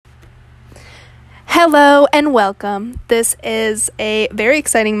Hello and welcome. This is a very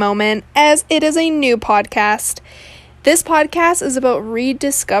exciting moment as it is a new podcast. This podcast is about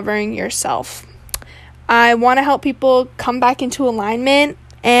rediscovering yourself. I want to help people come back into alignment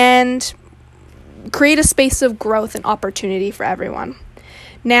and create a space of growth and opportunity for everyone.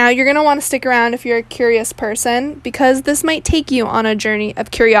 Now, you're going to want to stick around if you're a curious person because this might take you on a journey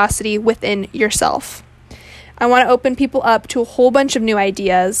of curiosity within yourself. I want to open people up to a whole bunch of new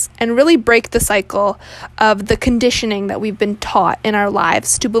ideas and really break the cycle of the conditioning that we've been taught in our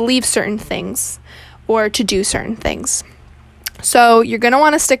lives to believe certain things or to do certain things. So you're going to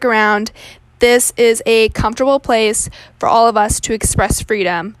want to stick around. This is a comfortable place for all of us to express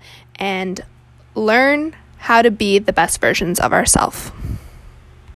freedom and learn how to be the best versions of ourselves.